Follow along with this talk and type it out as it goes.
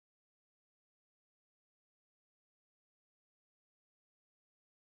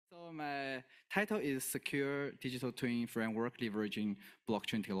So my title is Secure Digital Twin Framework Leveraging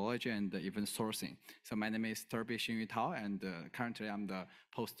Blockchain Technology and Event Sourcing. So my name is S4-4 Xingyu Tao, and currently I'm the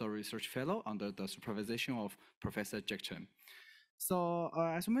postdoc research fellow under the supervision of Professor Jack Chen. So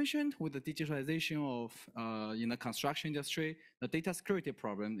as mentioned, with the digitalization of in the construction industry, the data security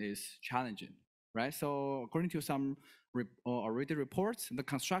problem is challenging, right? So according to some already reports, the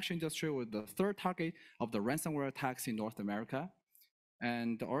construction industry was the third target of the ransomware attacks in North America.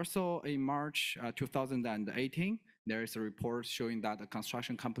 And also in March 2018, there is a report showing that a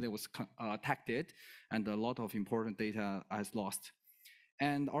construction company was attacked and a lot of important data is lost.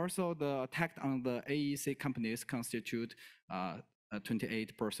 And also the attack on the AEC companies constitute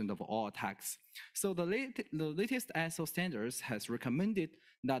 28% of all attacks. So the latest ISO standards has recommended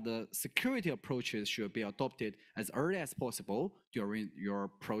that the security approaches should be adopted as early as possible during your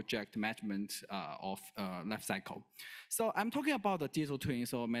project management of life cycle. So I'm talking about the digital twin.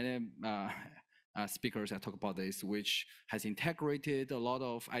 So many speakers have talked about this, which has integrated a lot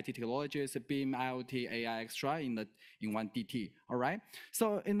of IT technologies, BIM, IoT, AI, extra in one DT. All right.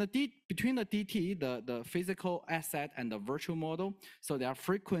 So in the between the DT, the physical asset and the virtual model, so there are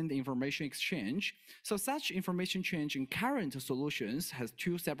frequent information exchange. So such information change in current solutions has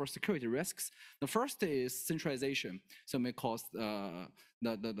two separate security risks. The first is centralization, so may cause the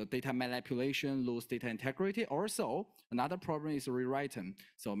data manipulation, lose data integrity. Also, another problem is rewriting,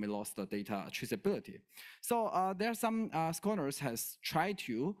 so may lose the data traceability. So there are some scholars has tried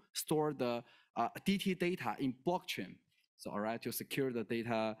to store the DT data in blockchain, so all right, to secure the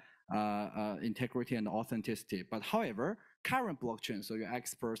data integrity and authenticity. But however, current blockchain, so you're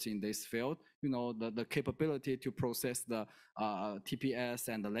experts in this field, you know, the capability to process the TPS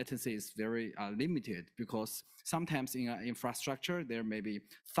and the latency is very limited, because sometimes in infrastructure, there may be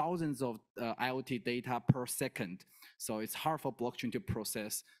thousands of IoT data per second. So it's hard for blockchain to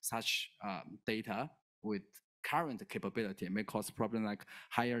process such data with current capability. It may cause problem like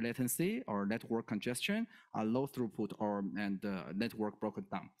higher latency or network congestion, low throughput, or network broken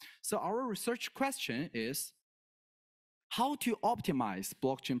down. So our research question is how to optimize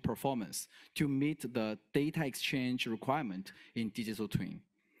blockchain performance to meet the data exchange requirement in digital twin.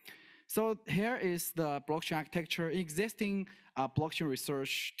 So here is the blockchain architecture. Existing blockchain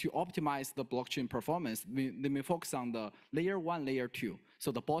research to optimize the blockchain performance, they may focus on the layer 1, layer 2.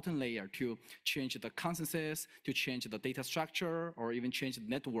 So the bottom layer to change the consensus, to change the data structure, or even change the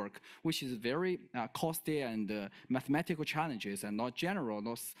network, which is very costly and mathematical challenges and not general,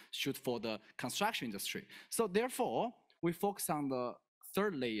 not suited for the construction industry. So therefore, we focus on the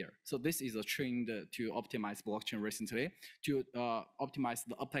third layer. So this is a trend to optimize blockchain recently, to optimize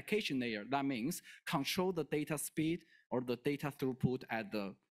the application layer. That means control the data speed or the data throughput at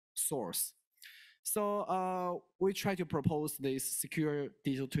the source. So we try to propose this secure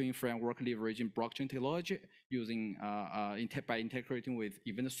digital twin framework leveraging blockchain technology using by integrating with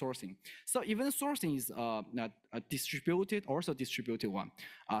event sourcing. So event sourcing is a distributed one,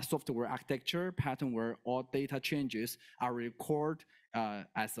 software architecture pattern where all data changes are recorded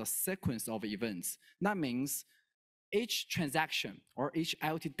as a sequence of events. That means each transaction or each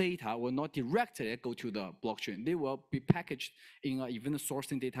IoT data will not directly go to the blockchain. They will be packaged in an event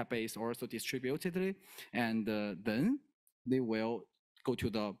sourcing database, also distributedly, and then they will go to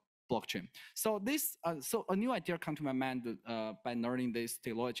the blockchain. So this, so a new idea come to my mind by learning this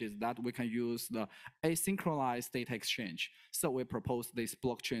technology is that we can use the asynchronous data exchange. So we propose this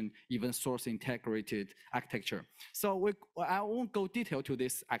blockchain event source integrated architecture. So I won't go detail to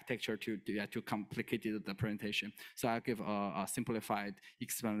this architecture to complicate the presentation. So I'll give a simplified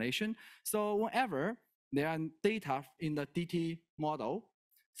explanation. So whenever there are data in the DT model,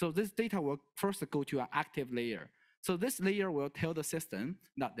 so this data will first go to an active layer. So this layer will tell the system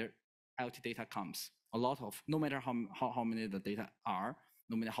that their IoT data comes. A lot of, no matter how many the data are,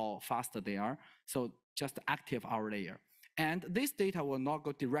 no matter how fast they are, so just active our layer. And this data will not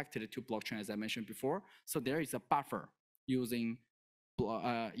go directly to blockchain, as I mentioned before. So there is a buffer using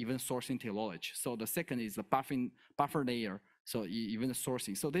event sourcing technology. So the second is the buffer layer, so event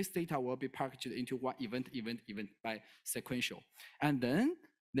sourcing. So this data will be packaged into one event by sequential. And then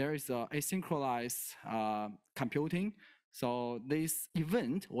there is a asynchronous computing. So this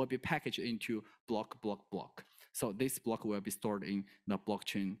event will be packaged into block. So this block will be stored in the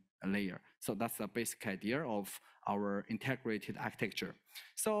blockchain layer. So that's the basic idea of our integrated architecture.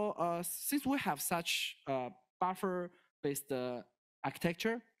 So since we have such buffer-based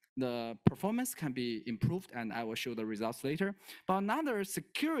architecture, the performance can be improved, and I will show the results later. But another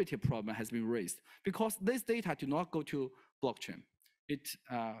security problem has been raised because this data do not go to blockchain. It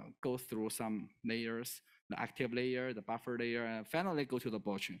goes through some layers the active layer, the buffer layer, and finally go to the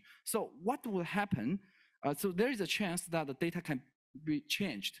blockchain. So what will happen? So there is a chance that the data can be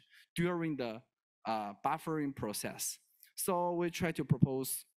changed during the buffering process. So we try to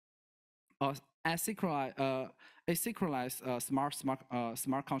propose a asynchronized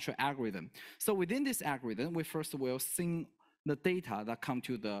smart contract algorithm. So within this algorithm, we first will send the data that come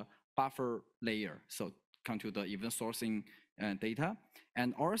to the buffer layer. So come to the event sourcing data.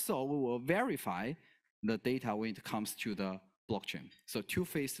 And also we will verify the data when it comes to the blockchain. So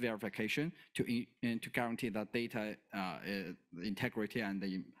two-phase verification to guarantee that data integrity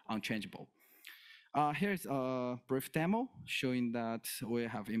and unchangeable. Here's a brief demo showing that we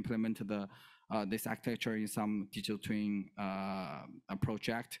have implemented this architecture in some digital twin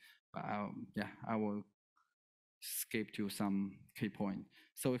project. Yeah, I will skip to some key point.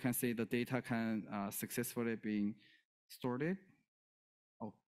 So we can see the data can successfully be stored.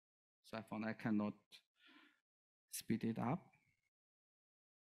 Oh, so I found I cannot speed it up.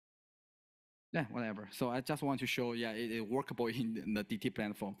 Yeah, whatever. So I just want to show, yeah, it workable in the DT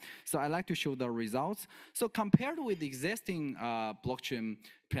platform. So I like to show the results. So compared with the existing blockchain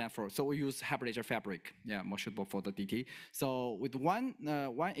platform, so we use Hyperledger Fabric, yeah, more suitable for the DT. So with one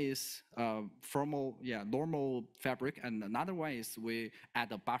is formal, yeah, normal fabric, and another one is we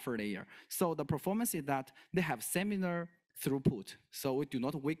add a buffer layer. So the performance is that they have similar throughput. So we do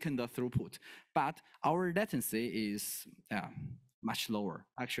not weaken the throughput, but our latency is much lower.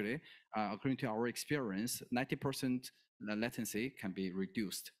 Actually, according to our experience, 90% latency can be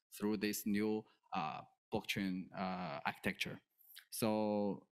reduced through this new blockchain architecture.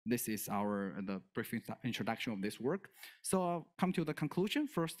 So this is the brief introduction of this work. So come to the conclusion.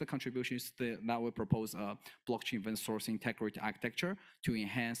 First, the contribution is that we propose a blockchain event source integrity architecture to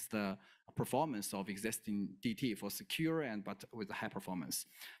enhance the performance of existing DT for secure but with high performance.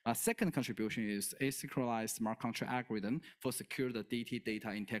 Second contribution is asynchronized smart contract algorithm for secure the DT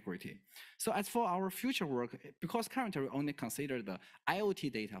data integrity. So as for our future work, because currently we only consider the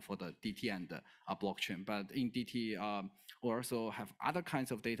IoT data for the DT and the blockchain, but in DT we also have other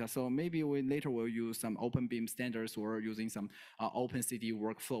kinds of data. So maybe we later will use some OpenBeam standards or using some OpenCD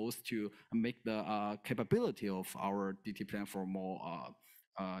workflows to make the capability of our DT platform more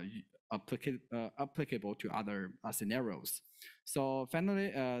applicable to other scenarios. So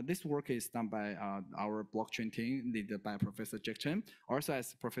finally, this work is done by our blockchain team, led by Professor Jack Chen. Also,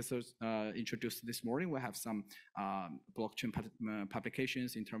 as professors introduced this morning, we have some blockchain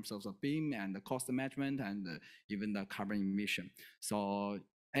publications in terms of the BEAM and the cost management and even the carbon emission. So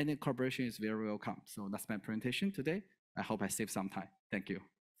any collaboration is very welcome. So that's my presentation today. I hope I saved some time. Thank you.